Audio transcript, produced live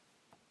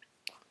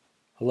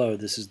Hello,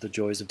 this is The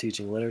Joys of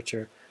Teaching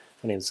Literature.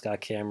 My name is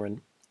Scott Cameron,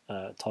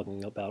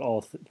 talking about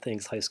all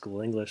things high school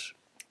English.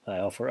 I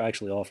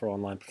actually offer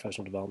online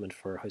professional development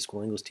for high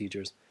school English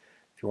teachers.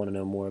 If you want to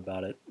know more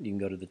about it, you can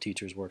go to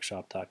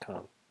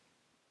theteachersworkshop.com.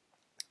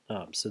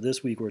 So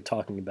this week we're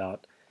talking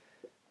about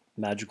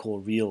magical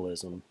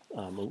realism,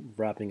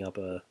 wrapping up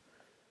a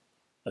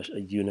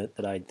unit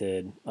that I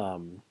did.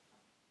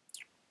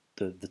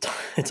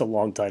 It's a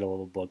long title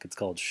of a book. It's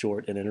called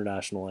Short: An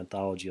International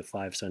Anthology of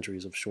 5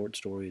 Centuries of Short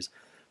Stories,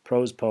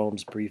 Prose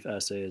Poems, Brief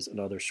Essays, and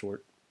Other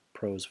Short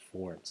Prose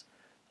Forms.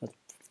 A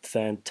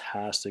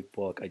fantastic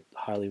book. I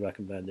highly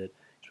recommend it,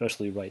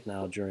 especially right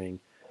now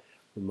during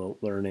remote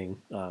learning.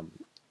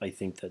 I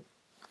think that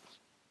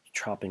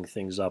chopping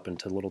things up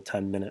into little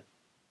 10-minute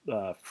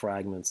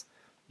fragments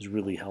is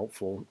really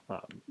helpful.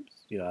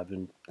 I've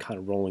been kind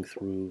of rolling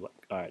through,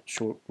 like, all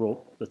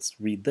right, let's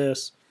read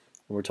this.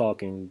 And we're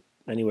talking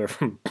anywhere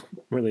from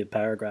really a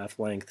paragraph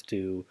length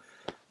to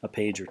a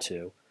page or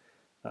two.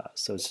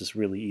 So it's just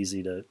really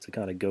easy to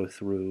kind of go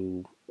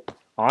through.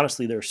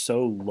 Honestly, they're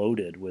so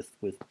loaded with,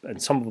 and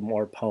some of them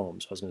are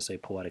poems. I was going to say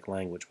poetic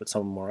language, but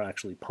some of them are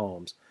actually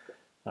poems.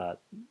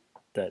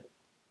 That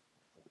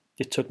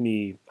it took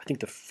me, I think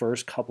the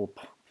first couple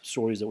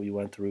stories that we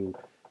went through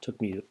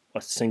took me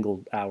a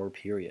single hour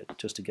period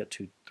just to get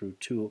through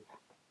two,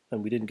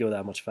 and we didn't go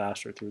that much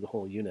faster through the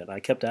whole unit.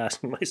 I kept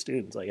asking my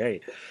students, like,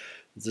 hey,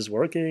 is this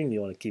working? Do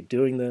you want to keep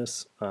doing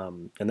this?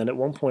 And then at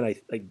one point,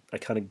 I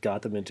kind of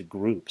got them into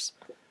groups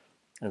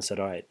and said,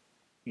 all right,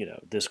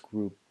 this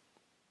group,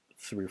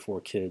 3 or 4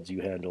 kids,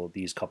 you handle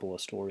these couple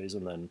of stories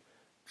and then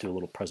do a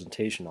little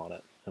presentation on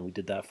it. And we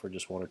did that for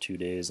just 1 or 2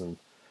 days. And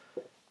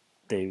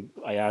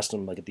I asked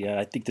them, like, at the end,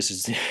 I think this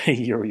is a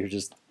year where you're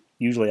just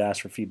usually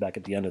asked for feedback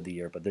at the end of the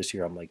year. But this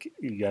year I'm like,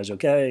 you guys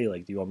okay?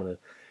 Like, do you want me to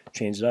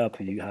change it up?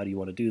 How do you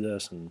want to do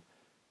this? And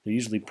they're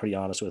usually pretty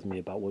honest with me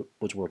about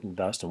what's working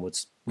best and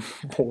what's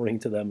boring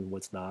to them and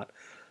what's not.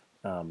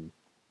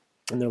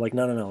 And they're like,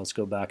 no, let's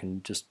go back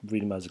and just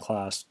read them as a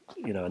class,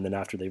 and then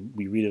after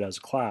we read it as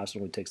a class, it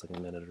only takes like a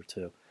minute or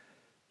two.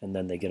 And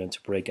then they get into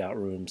breakout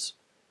rooms,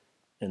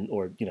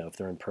 or if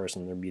they're in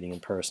person, they're meeting in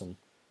person.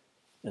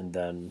 And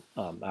then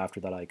after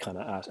that, I kind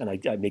of ask, and I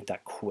make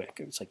that quick.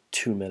 It's like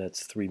 2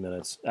 minutes, 3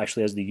 minutes.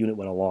 Actually, as the unit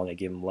went along, I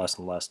gave them less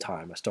and less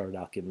time. I started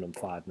out giving them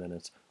 5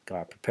 minutes.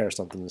 Gotta prepare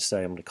something to say.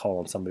 I'm going to call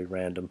on somebody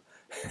random.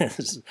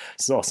 This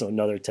is also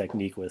another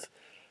technique with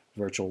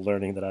virtual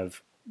learning that I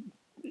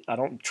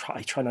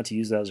try not to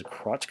use that as a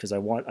crutch, because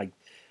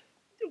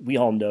we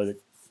all know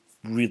that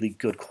really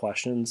good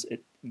questions,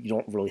 you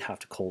don't really have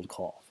to cold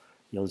call.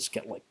 You'll just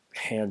get like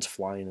hands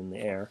flying in the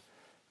air.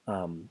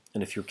 And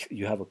if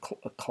you have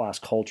a class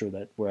culture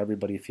where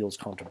everybody feels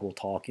comfortable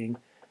talking,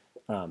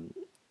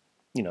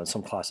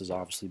 some classes are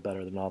obviously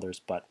better than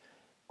others, but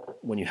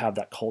when you have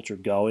that culture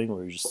going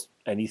where just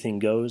anything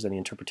goes, any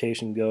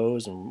interpretation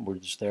goes, and we're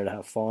just there to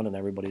have fun, and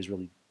everybody's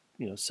really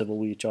civil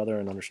with each other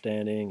and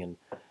understanding, and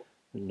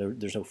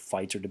there's no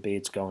fights or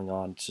debates going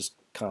on. It's just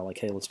kind of like,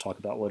 hey, let's talk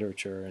about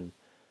literature, and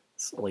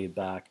it's laid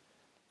back.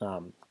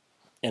 And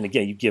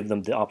again, you give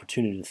them the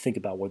opportunity to think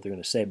about what they're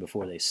going to say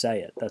before they say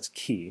it. That's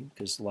key,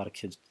 because a lot of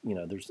kids,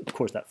 there's of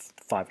course that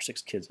 5 or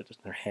 6 kids that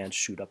just, their hands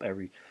shoot up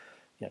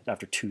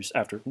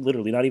after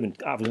literally not even,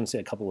 I was going to say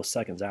a couple of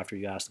seconds after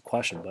you ask the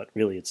question, but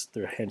really it's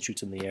their hand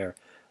shoots in the air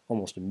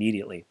almost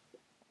immediately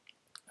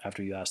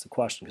after you ask the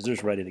question, because they're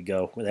just ready to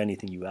go with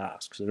anything you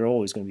ask. So they're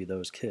always going to be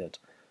those kids.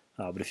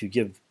 But if you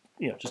give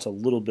just a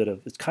little bit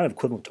of, it's kind of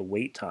equivalent to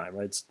wait time,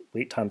 right?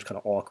 Wait time's kind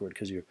of awkward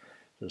because you're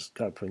just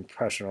kind of putting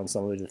pressure on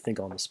somebody to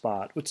think on the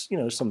spot, which,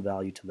 there's some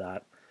value to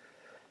that.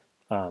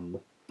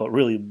 But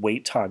really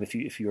wait time,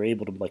 if you're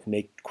able to like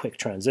make quick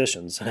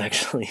transitions, and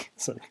actually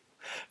so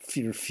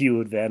few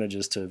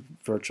advantages to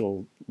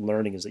virtual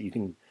learning is that you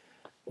can,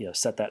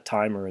 set that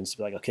timer and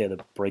be like, okay, the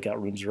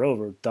breakout rooms are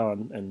over,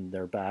 done, and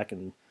they're back,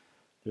 and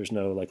there's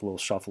no like little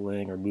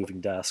shuffling or moving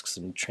desks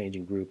and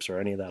changing groups or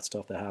any of that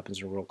stuff that happens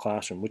in a real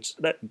classroom, which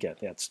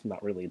that's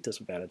not really a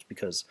disadvantage,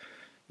 because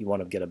you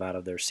want to get them out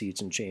of their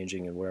seats and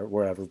changing, and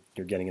wherever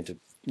you're getting into,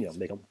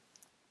 make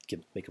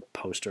a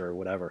poster or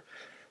whatever.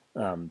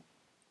 So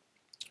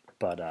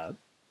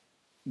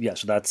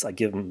I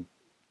give them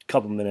a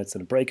couple minutes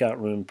in a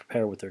breakout room,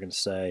 prepare what they're going to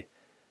say,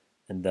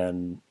 and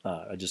then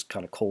I just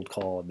kind of cold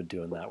call. I've been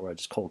doing that, where I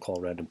just cold call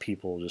random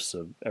people, just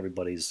so I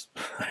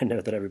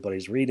know that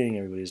everybody's reading,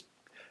 everybody's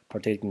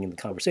partaking in the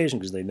conversation,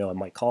 because they know I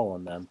might call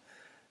on them.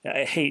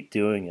 I hate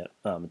doing it.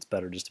 It's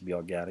better just to be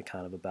organic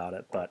kind of about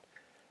it, but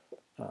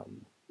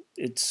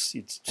it's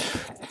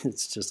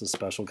it's just a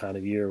special kind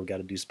of year. We got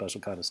to do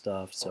special kind of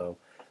stuff. So,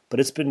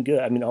 but it's been good.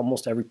 I mean,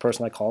 almost every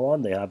person I call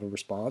on, they have a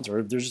response,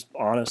 or they're just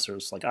honest, or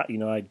it's like, I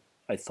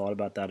thought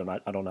about that, and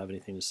I don't have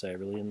anything to say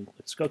really, and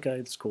it's okay,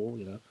 it's cool,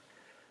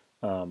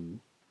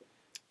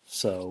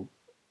 So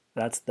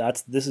that's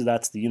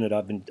the unit.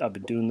 I've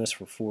been doing this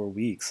for 4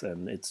 weeks,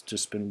 and it's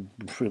just been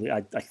really.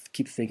 I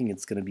keep thinking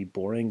it's going to be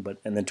boring,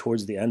 and then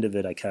towards the end of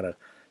it, I kind of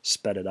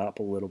sped it up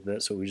a little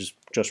bit, so we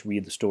just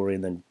read the story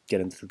and then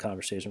get into the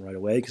conversation right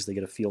away, because they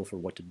get a feel for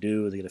what to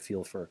do. They get a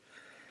feel for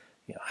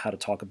how to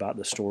talk about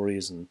the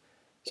stories. And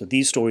so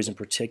these stories in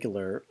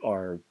particular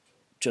are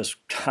just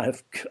kind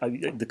of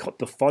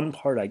the fun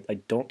part. I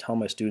don't tell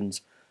my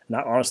students, and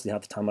honestly,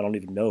 half the time I don't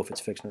even know if it's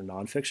fiction or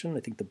nonfiction. I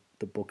think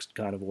the book's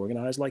kind of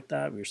organized like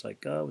that. We're just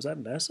like, oh, was that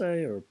an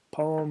essay or a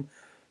poem?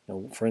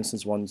 For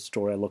instance, one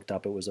story I looked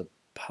up, it was a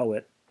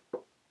poet,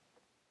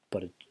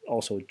 but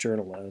also a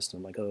journalist.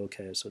 I'm like, oh,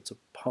 okay, so it's a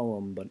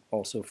poem, but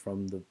also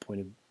from the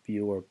point of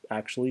view, or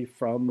actually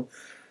from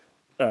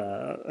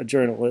a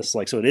journalist.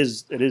 Like, so it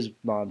is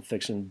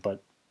nonfiction,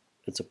 but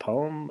it's a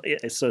poem.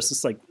 So it's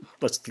just like,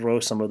 let's throw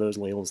some of those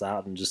labels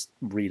out and just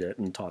read it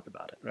and talk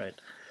about it, right?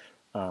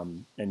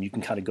 And you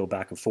can kind of go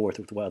back and forth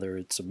with whether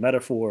it's a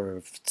metaphor or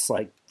if it's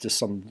like just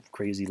some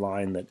crazy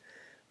line that,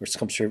 or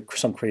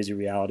some crazy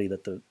reality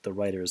that the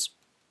writer is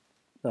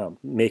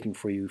making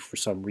for you for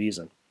some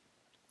reason.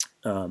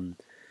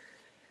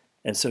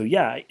 And so,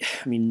 yeah, I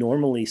mean,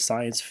 normally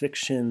science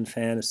fiction,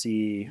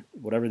 fantasy,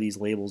 whatever these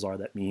labels are,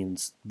 that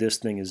means this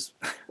thing is,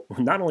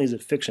 not only is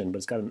it fiction, but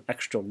it's got an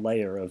extra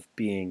layer of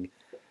being,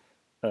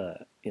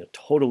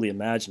 totally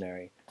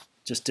imaginary.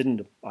 Just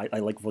didn't, I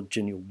like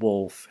Virginia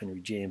Woolf,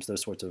 Henry James,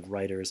 those sorts of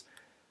writers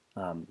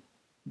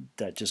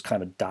that just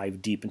kind of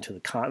dive deep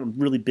into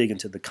really big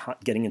into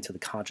getting into the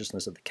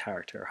consciousness of the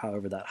character,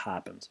 however that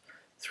happens,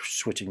 through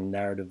switching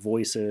narrative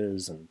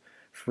voices and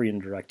free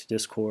and direct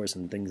discourse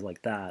and things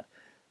like that.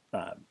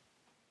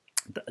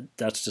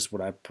 That's just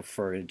what I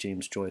prefer.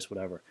 James Joyce,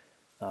 whatever,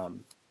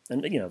 and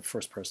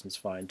first person's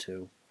fine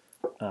too,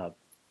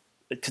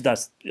 because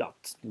that's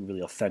it's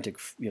really authentic,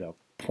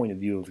 point of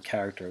view of the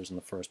characters in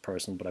the first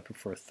person. But I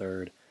prefer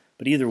third.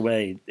 But either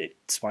way,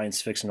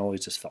 science fiction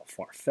always just felt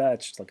far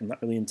fetched. Like, I'm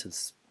not really into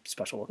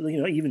special,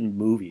 even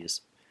movies.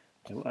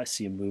 I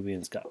see a movie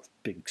and it's got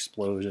big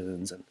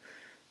explosions and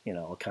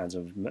all kinds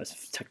of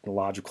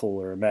technological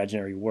or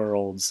imaginary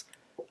worlds.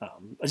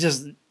 It's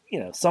just,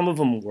 some of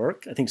them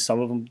work. I think some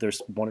of them,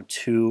 there's one or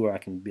two where I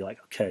can be like,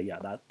 okay, yeah,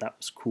 that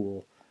was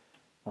cool.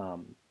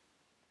 And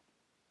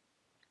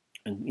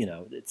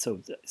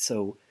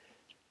so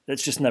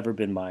it's just never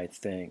been my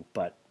thing.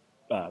 But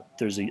I'm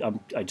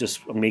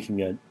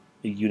making a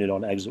unit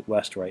on Exit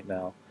West right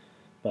now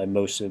by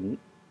Mohsin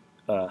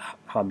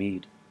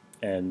Hamid,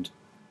 and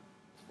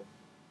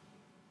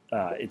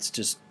it's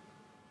just,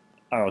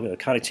 I don't know,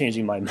 kind of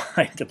changing my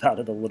mind about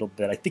it a little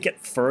bit. I think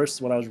at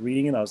first when I was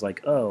reading it, I was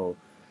like, oh,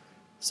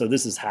 so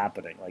this is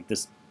happening. Like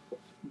this,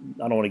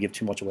 I don't want to give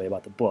too much away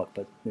about the book,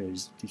 but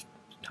there's these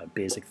kind of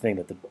basic thing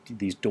that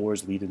these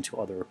doors lead into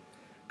other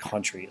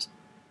countries.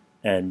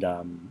 And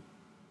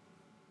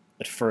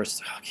at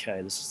first,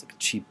 okay, this is like a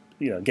cheap,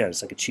 again,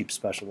 it's like a cheap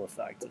special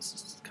effect. This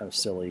is kind of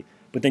silly.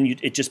 But then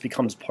it just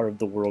becomes part of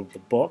the world of the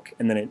book.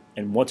 And then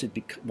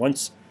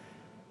once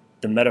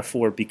the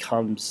metaphor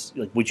becomes,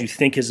 like, what you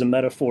think is a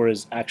metaphor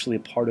is actually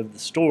a part of the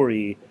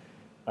story,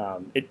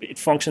 it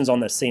functions on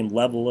the same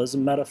level as a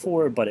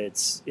metaphor, but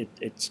it's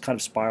kind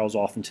of spirals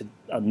off into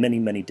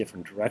many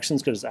different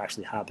directions because it's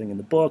actually happening in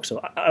the book.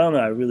 So I don't know.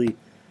 I really,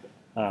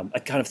 I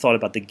kind of thought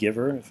about The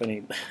Giver.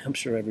 I'm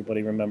sure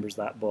everybody remembers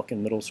that book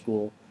in middle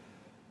school.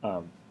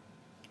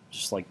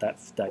 Just like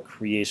that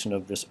creation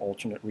of this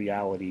alternate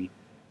reality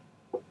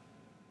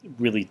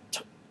really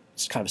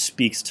kind of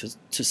speaks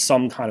to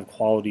some kind of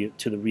quality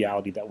to the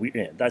reality that we're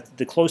in. That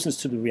the closeness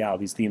to the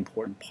reality is the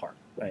important part,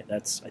 right? I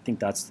think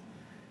that's,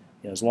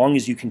 as long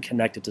as you can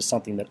connect it to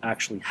something that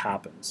actually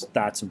happens,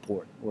 that's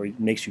important, or it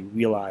makes you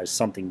realize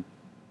something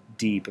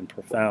deep and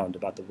profound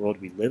about the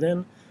world we live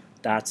in.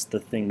 That's the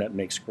thing that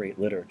makes great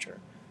literature.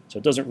 So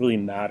it doesn't really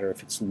matter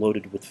if it's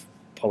loaded with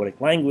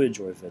poetic language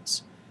or if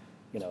it's,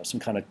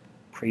 some kind of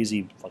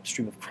crazy like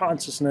stream of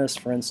consciousness,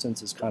 for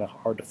instance, is kind of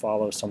hard to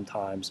follow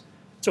sometimes.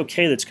 It's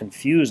okay that it's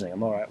confusing.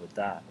 I'm all right with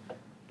that.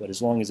 But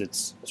as long as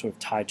it's sort of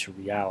tied to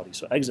reality.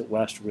 So Exit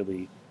West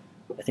really,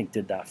 I think,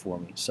 did that for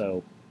me.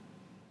 So,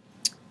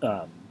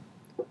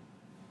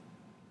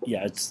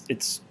 yeah,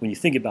 it's when you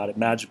think about it,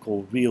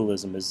 magical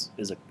realism is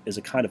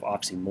a kind of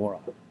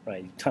oxymoron,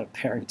 right? You're kind of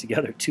pairing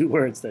together two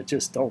words that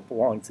just don't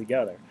belong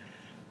together.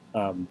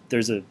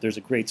 There's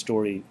a great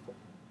story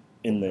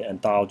in the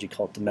anthology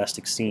called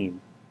Domestic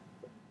Scene,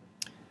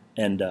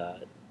 and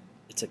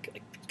it's a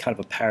kind of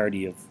a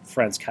parody of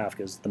Franz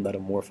Kafka's The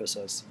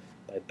Metamorphosis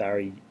by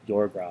Barry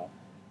Yorgrau,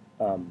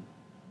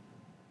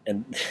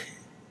 and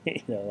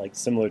like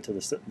similar to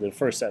the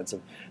first sentence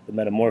of The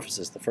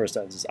Metamorphosis. The first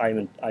sentence is, I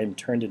am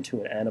turned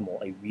into an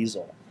animal, a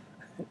weasel.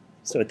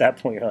 So at that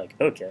point, you're like,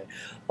 okay,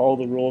 all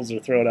the rules are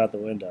thrown out the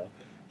window.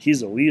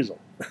 He's a weasel.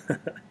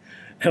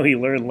 And we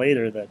learn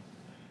later that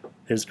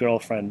his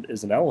girlfriend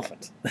is an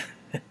elephant,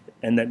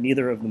 and that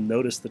neither of them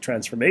noticed the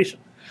transformation.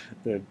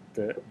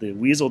 The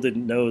weasel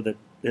didn't know that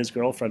his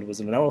girlfriend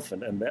was an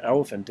elephant, and the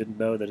elephant didn't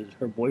know that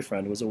her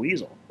boyfriend was a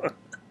weasel.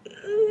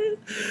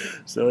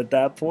 So at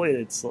that point,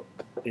 it's,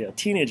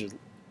 teenagers.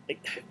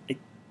 It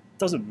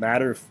doesn't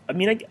matter. I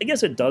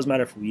guess it does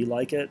matter if we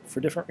like it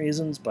for different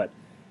reasons, but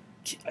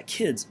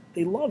kids,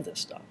 they love this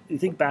stuff. You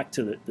think back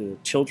to the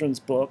children's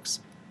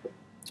books,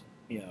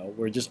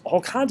 where just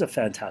all kinds of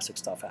fantastic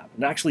stuff happened.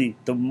 And actually,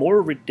 the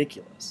more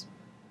ridiculous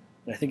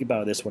And I think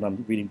about this when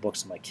I'm reading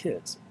books to my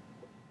kids.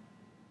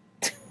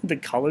 The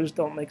colors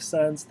don't make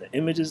sense. The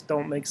images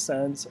don't make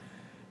sense.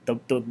 The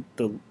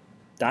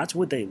that's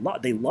what they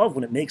love. They love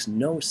when it makes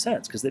no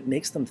sense because it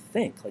makes them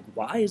think. Like,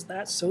 why is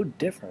that so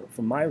different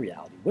from my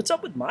reality? What's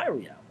up with my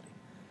reality?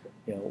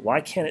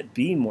 Why can't it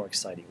be more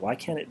exciting? Why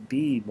can't it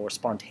be more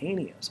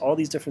spontaneous? All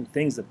these different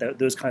things that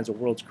those kinds of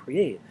worlds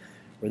create,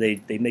 where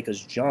they make us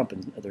jump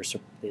and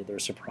they're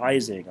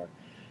surprising, or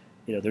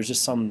there's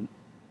just some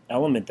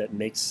element that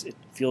makes it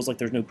feels like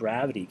there's no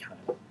gravity, kind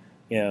of,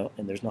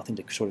 and there's nothing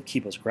to sort of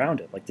keep us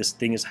grounded. Like this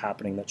thing is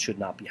happening that should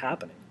not be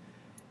happening,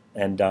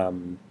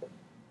 and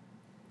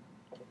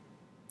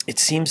it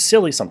seems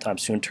silly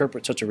sometimes to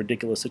interpret such a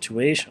ridiculous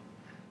situation,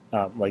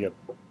 like a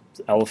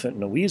elephant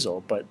and a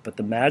weasel, but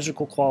the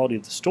magical quality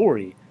of the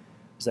story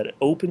is that it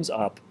opens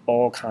up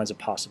all kinds of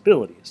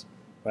possibilities,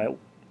 right?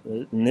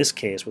 In this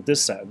case, with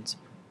this sentence,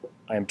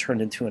 I am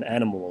turned into an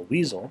animal, a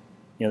weasel.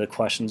 The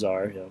questions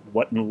are,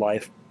 what in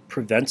life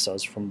prevents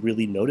us from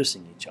really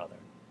noticing each other,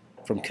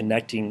 from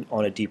connecting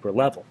on a deeper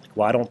level? Like,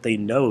 why don't they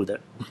know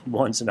that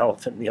one's an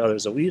elephant and the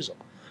other's a weasel?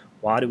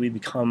 Why do we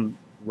become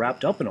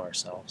wrapped up in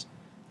ourselves,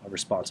 our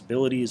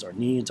responsibilities, our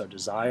needs, our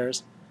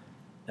desires?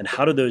 And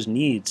how do those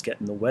needs get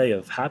in the way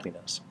of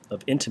happiness,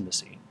 of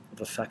intimacy, of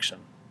affection?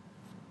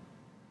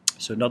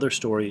 So another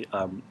story,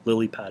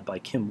 Lily Pad by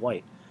Kim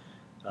White,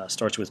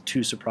 starts with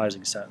two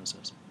surprising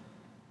sentences.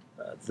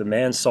 The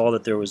man saw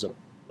that there was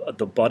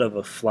the bud of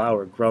a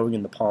flower growing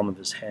in the palm of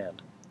his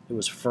hand. It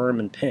was firm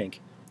and pink,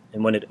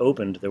 and when it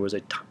opened, there was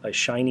a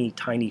shiny,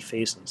 tiny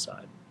face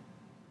inside.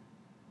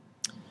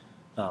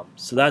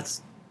 So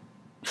that's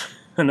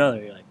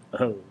another, you're like,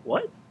 oh,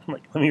 what? I'm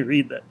like, let me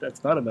read that.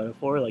 That's not a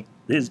metaphor. Like,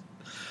 there's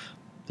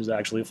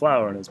actually a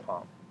flower in his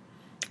palm.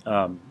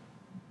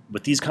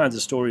 But these kinds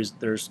of stories,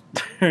 there's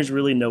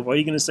really no. What are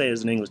you going to say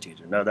as an English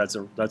teacher? No, that's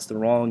the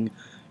wrong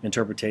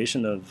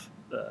interpretation of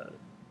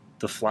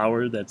the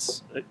flower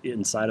that's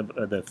inside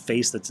of the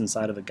face that's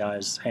inside of a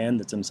guy's hand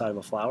that's inside of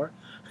a flower.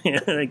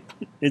 Like,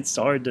 it's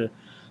hard to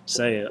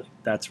say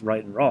that's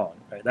right and wrong,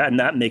 right?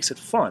 That makes it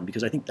fun,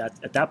 because I think that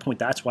at that point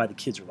that's why the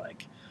kids are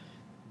like,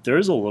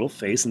 there's a little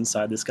face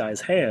inside this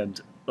guy's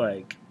hand.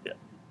 Like,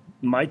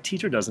 my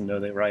teacher doesn't know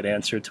the right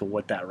answer to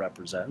what that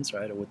represents,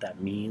 right, or what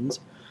that means.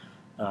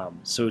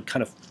 So it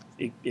kind of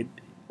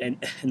and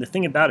the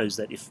thing about it is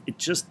that if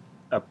it's just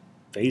a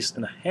face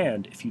and a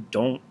hand, if you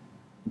don't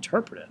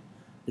interpret it,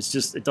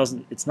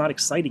 it's not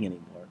exciting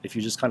anymore. If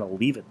you just kind of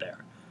leave it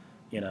there,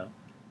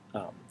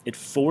 it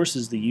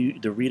forces the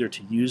reader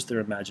to use their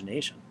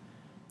imagination.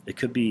 It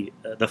could be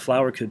the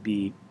flower could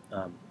be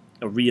a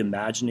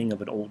reimagining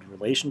of an old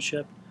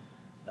relationship,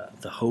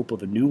 the hope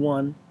of a new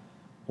one,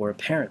 or a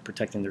parent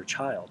protecting their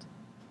child.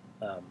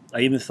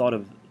 I even thought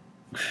of,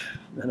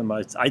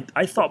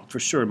 I thought for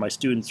sure my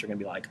students are going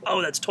to be like,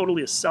 oh, that's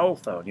totally a cell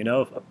phone,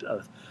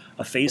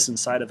 a face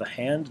inside of a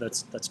hand,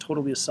 that's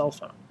totally a cell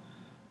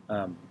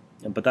phone.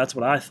 But that's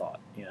what I thought.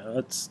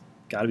 It's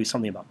got to be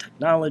something about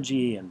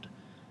technology and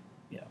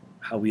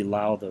how we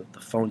allow the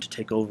phone to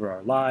take over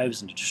our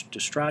lives and to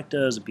distract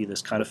us and be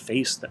this kind of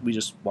face that we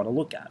just want to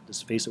look at,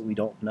 this face that we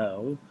don't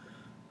know.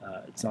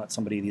 It's not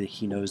somebody that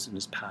he knows in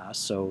his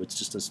past, so it's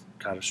just this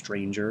kind of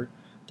stranger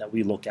that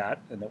we look at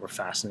and that we're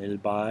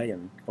fascinated by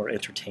or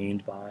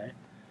entertained by,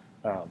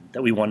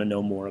 that we want to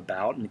know more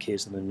about. In the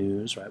case of the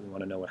news, right, we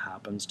want to know what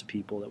happens to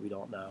people that we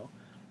don't know.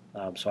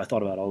 So I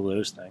thought about all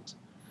those things.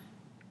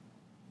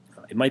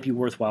 It might be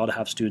worthwhile to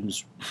have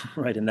students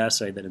write an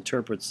essay that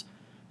interprets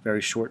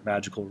very short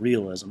magical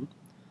realism,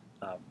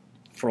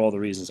 for all the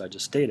reasons I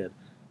just stated.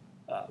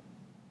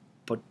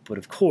 But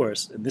of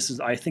course, and this is,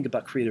 I think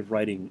about creative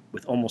writing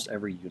with almost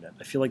every unit.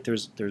 I feel like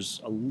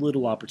there's a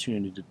little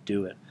opportunity to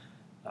do it,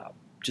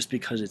 just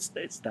because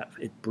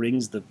it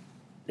brings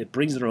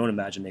their own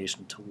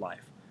imagination to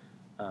life.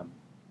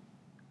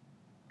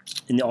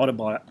 In the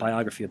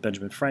autobiography of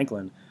Benjamin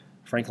Franklin,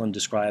 Franklin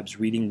describes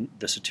reading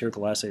the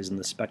satirical essays in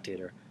The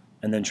Spectator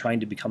and then trying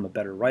to become a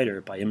better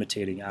writer by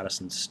imitating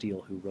Addison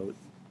Steele, who wrote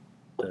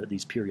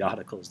these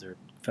periodicals. They're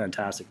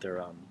fantastic. They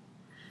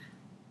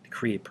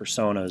create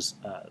personas.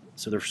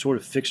 So they're sort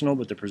of fictional,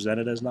 but they're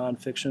presented as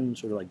nonfiction,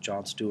 sort of like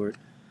Jon Stewart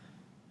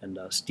and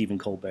Stephen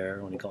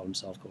Colbert, when he called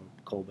himself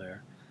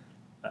Colbert.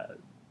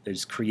 They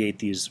just create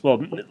these,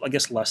 well, I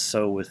guess less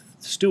so with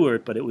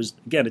Stewart, but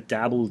it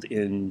dabbled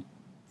in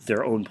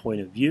their own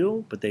point of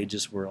view, but they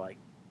just were like,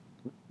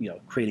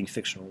 creating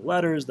fictional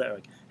letters that are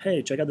like,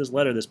 hey, check out this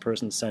letter this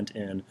person sent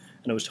in, and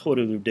it was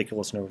totally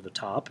ridiculous and over the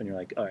top, and you're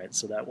like, all right,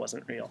 so that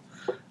wasn't real.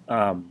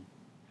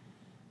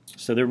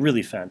 So they're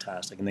really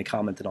fantastic, and they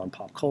commented on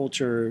pop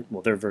culture,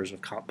 well, their version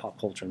of pop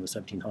culture in the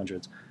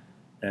 1700s,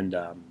 and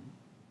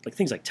like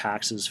things like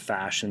taxes,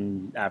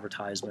 fashion,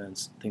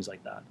 advertisements, things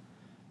like that.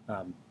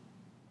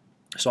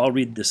 So I'll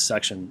read this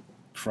section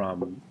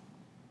from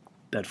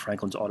Ben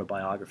Franklin's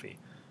autobiography.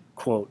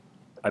 Quote,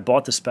 I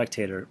bought The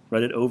Spectator,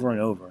 read it over and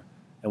over,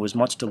 and was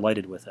much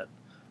delighted with it.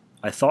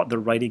 I thought the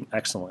writing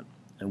excellent,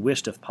 and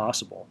wished, if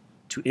possible,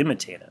 to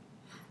imitate it.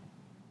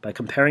 By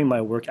comparing my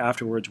work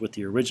afterwards with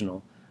the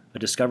original, I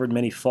discovered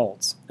many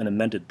faults and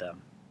amended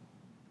them.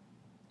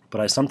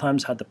 But I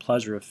sometimes had the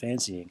pleasure of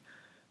fancying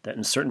that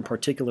in certain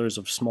particulars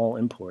of small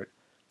import,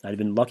 I had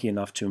been lucky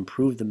enough to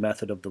improve the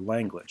method of the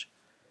language,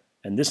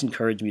 and this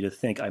encouraged me to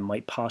think I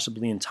might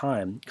possibly in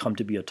time come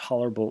to be a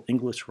tolerable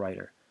English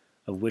writer,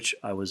 of which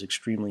I was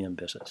extremely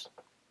ambitious.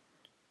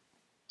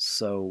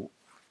 So,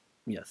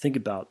 yeah, think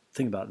about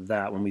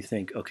that when we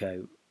think, okay,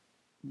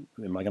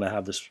 am I going to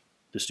have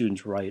the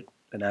students write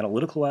an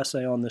analytical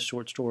essay on this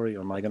short story,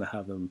 or am I going to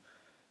have them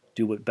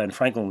do what Ben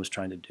Franklin was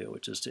trying to do,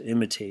 which is to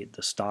imitate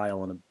the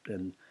style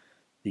and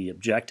the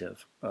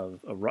objective of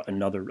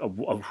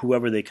of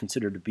whoever they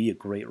consider to be a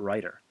great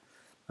writer.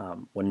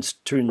 When a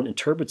student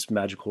interprets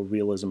magical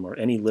realism or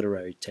any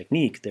literary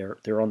technique,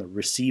 they're on the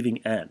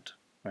receiving end,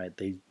 right?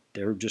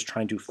 They're just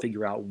trying to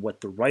figure out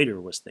what the writer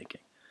was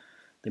thinking.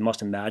 They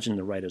must imagine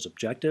the writer's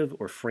objective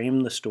or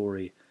frame the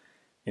story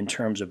in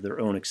terms of their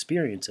own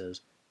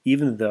experiences,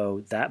 even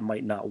though that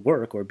might not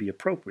work or be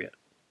appropriate.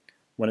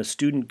 When a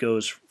student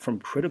goes from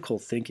critical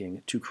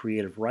thinking to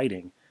creative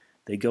writing,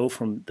 they go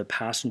from the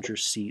passenger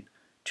seat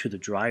to the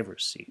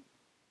driver's seat.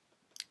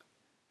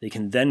 They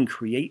can then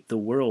create the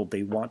world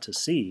they want to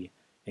see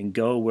and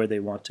go where they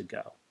want to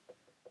go.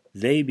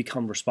 They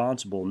become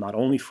responsible not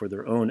only for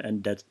their own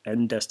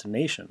end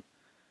destination,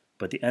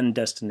 but the end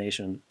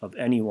destination of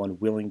anyone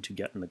willing to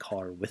get in the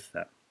car with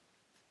them.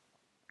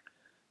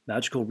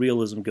 Magical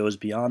realism goes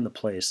beyond the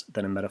place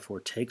that a metaphor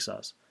takes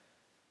us.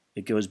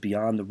 It goes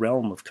beyond the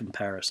realm of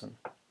comparison.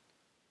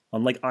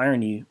 Unlike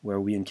irony, where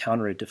we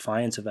encounter a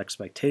defiance of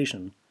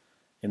expectation,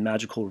 in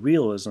magical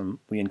realism,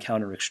 we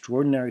encounter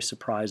extraordinary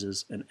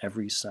surprises in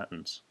every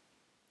sentence.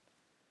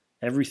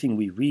 Everything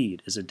we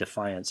read is a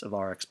defiance of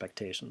our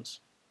expectations.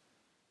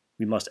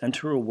 We must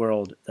enter a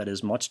world that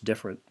is much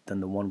different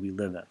than the one we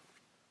live in,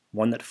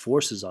 one that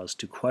forces us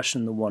to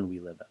question the one we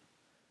live in,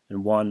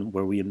 and one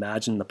where we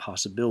imagine the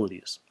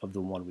possibilities of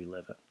the one we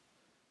live in,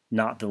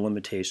 not the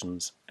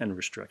limitations and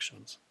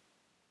restrictions.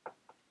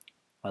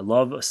 I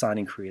love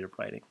assigning creative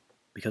writing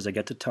because I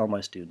get to tell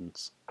my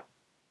students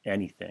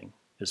anything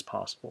is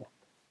possible.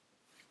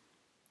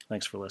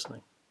 Thanks for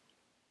listening.